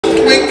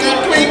twinkle,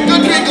 twinkle,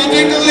 twinkle,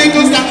 twinkle,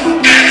 little star.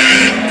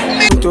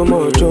 Too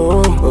much,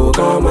 oh,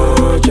 Oga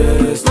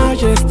Majesty,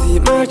 Majesty,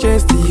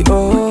 Majesty,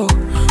 oh,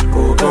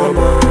 Oga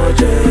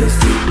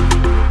Majesty.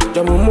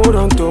 Jamu more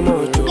than too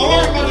much, oh. Oh,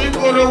 I'm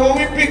going to go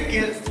with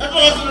pickings.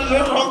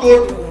 That's all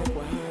good.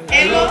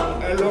 Hello?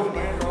 Hello,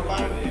 man.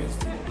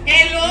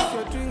 Hello?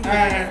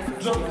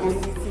 So good.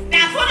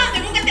 Now, phone on the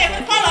book and they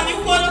will call on you,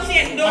 call of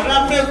you. I'm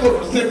not going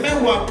to say, man,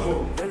 what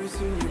for?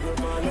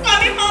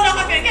 Come in, hold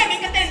up, and get me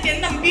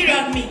attention, and be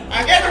on me.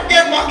 I get to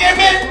get my game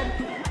in.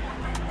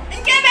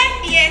 And get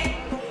back here.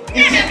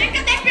 Get a big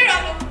attention,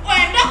 or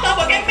a doctor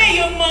will get me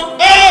your mom.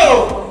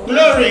 Oh,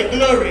 glory,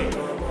 glory.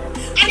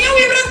 And you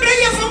will bring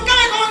you from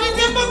kind on the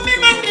table, me,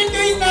 man,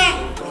 doing that.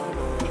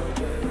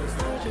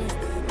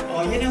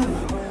 Oh, you know.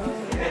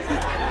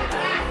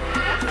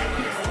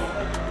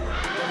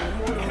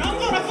 And I'm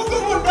going to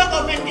forget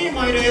document in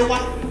my day. Oh,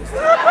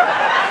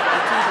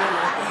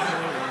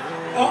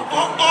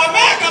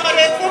 man, I'm going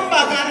to come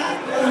back.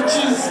 Oh,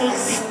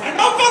 Jesus. And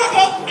I'm going to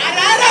go. And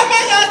I don't know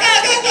if I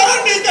get to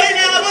run this day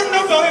now. I wouldn't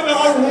know for him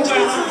all room.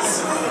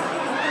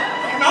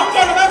 And I'm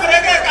going to go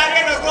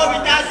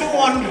with that to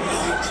one.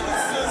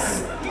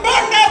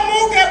 But that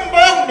move and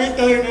burn the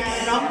day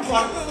and I'm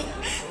fun.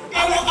 I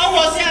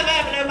was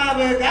having my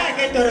work. I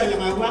get to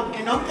my work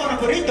and I'm going to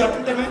put it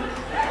on to me.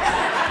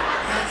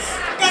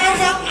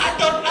 I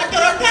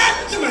thought that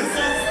to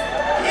myself.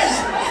 Yes.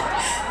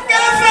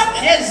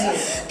 Yes.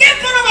 Get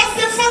one of us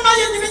the fun I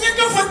didn't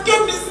go for two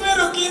Miss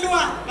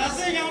Merokinoa. I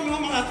say, young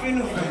woman, I've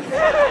been over.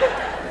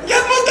 You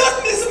put on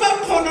this man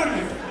for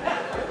nothing.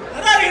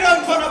 I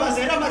don't for us,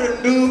 and I'm a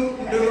do.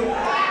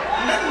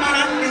 That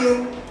man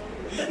do.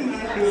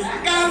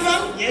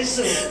 Yes,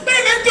 sir.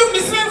 Baby, to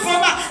Miss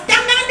Merokinoa.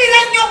 Can I be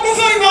like your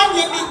before you want?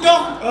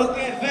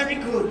 Okay, very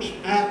good.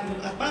 A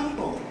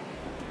bamboo.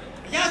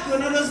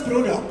 Yakuno's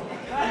product.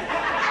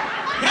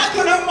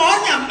 Yakuno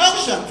Monia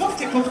auction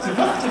 50-50.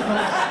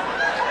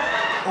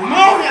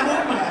 Monia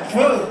woman, I've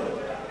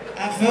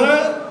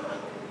heard.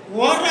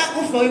 What I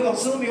go for you,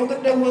 consume you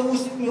get the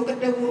wolves, you get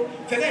the wolf.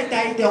 Forget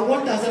that the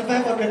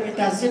 1,500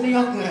 meters in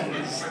young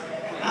girls.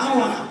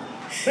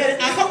 But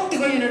I come to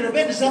go in the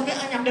bed, so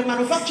I am the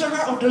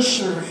manufacturer of the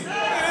shirt.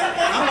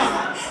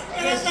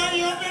 Yes,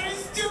 you are very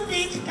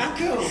stupid. Thank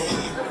you.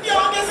 You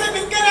are the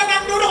same girl and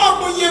I'm not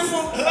humble you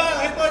for.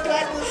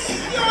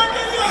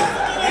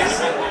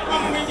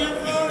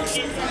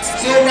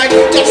 So right,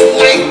 just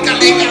like a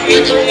little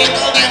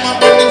diamond,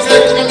 but it's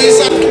like a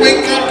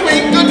twinkle,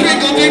 twinkle,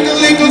 twinkle, twinkle,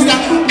 little star.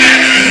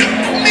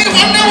 Me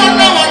wonder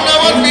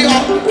what we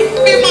are.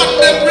 Me man,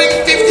 them bring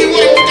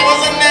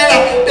 51,000 naira.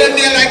 Then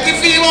they're like,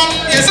 if you want,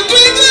 yes, a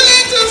twinkle,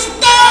 little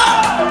star.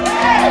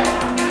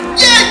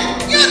 Yeah,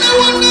 you don't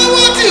wonder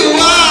what you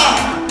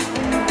are.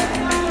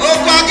 Oh,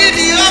 forget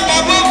the up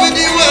above with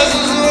the words,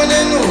 so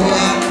they know.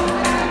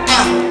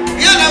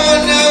 You don't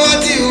wonder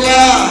what you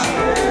are.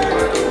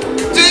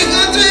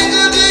 Twinkle,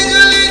 twinkle,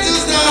 twinkle, little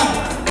star.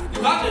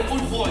 You have a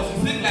good voice, you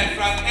sing like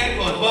Frank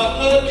Edward, but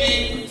no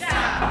key,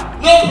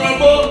 no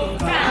promo,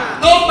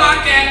 no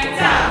market,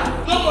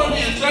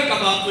 nobody is track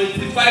about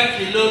 25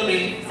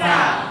 kilometers.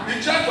 You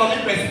check for me,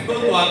 person go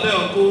to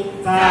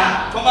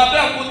Abeokuta. From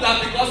Abeokuta,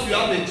 because you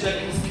have a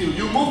checking skill,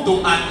 you move to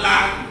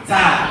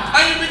Atlanta.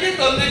 And you begin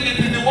to think it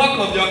is the work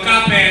of your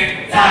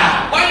carpenter.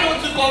 Why don't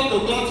you come to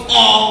God's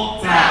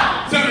altar?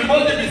 So you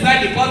put it beside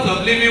the pot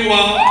of living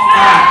water.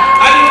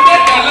 And you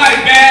make your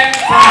life better.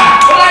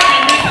 Whether you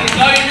miss and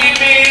so you be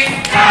miss.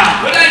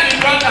 Whether you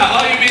brother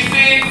or you be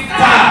sick.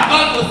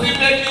 God will still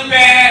make you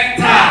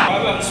better.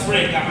 I'm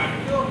spray, come on.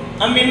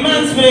 I mean,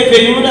 man's very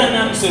good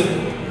and so.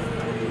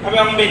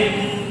 I'm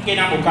been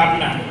getting up a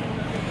cabinet.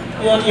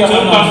 So, I'm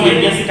going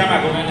to come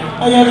out.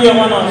 I have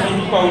one of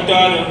them called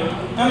Dollar.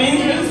 I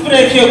mean,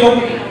 spray here.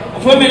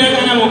 For me, I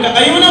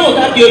don't know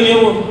what you're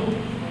doing.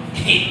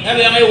 I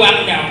walk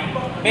down.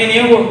 Many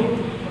of you,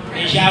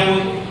 a shower.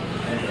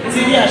 Is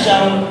it a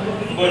shower?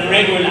 But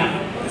regular.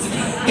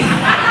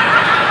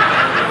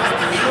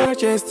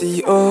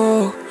 Majesty,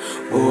 oh,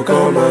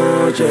 Oga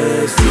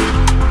Majesty.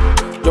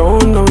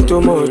 Don't know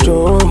too much,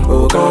 oh,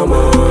 Oga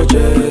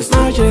Majesty.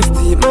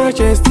 Majesty,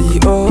 Majesty,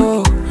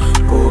 oh,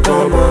 Oga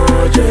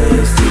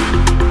Majesty.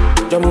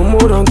 Jamu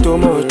more than too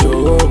much,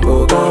 oh,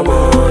 Oga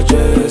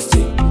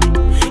Majesty.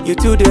 You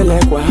two they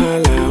like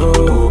wahala,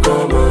 oh, Oga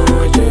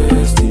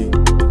Majesty.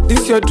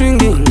 This your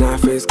drinking na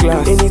first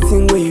class.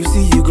 Anything where you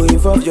see, you go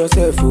involve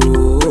yourself,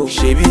 oh.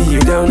 Shaby, you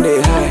down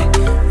there high.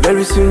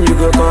 Very soon you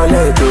go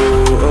collect,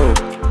 oh.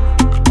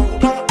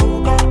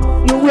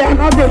 You were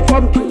not the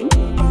something.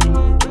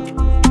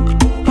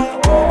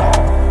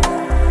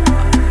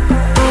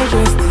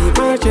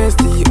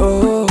 Majesty,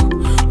 oh,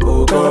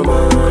 Oga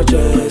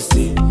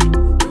Majesty.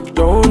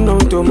 Don't know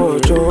too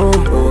much, oh,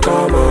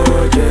 Oga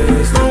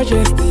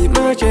Majesty.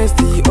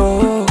 Majesty,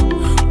 oh,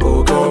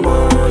 Oga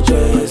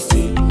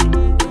Majesty.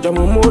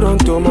 Jamu more than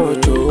too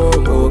much, oh,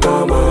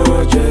 Oga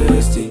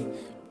Majesty.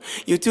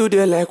 You two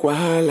they like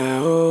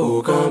wahala,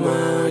 oh, Oga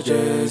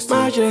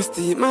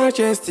Majesty.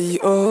 Majesty,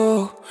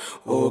 oh,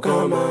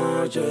 Oga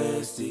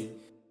Majesty.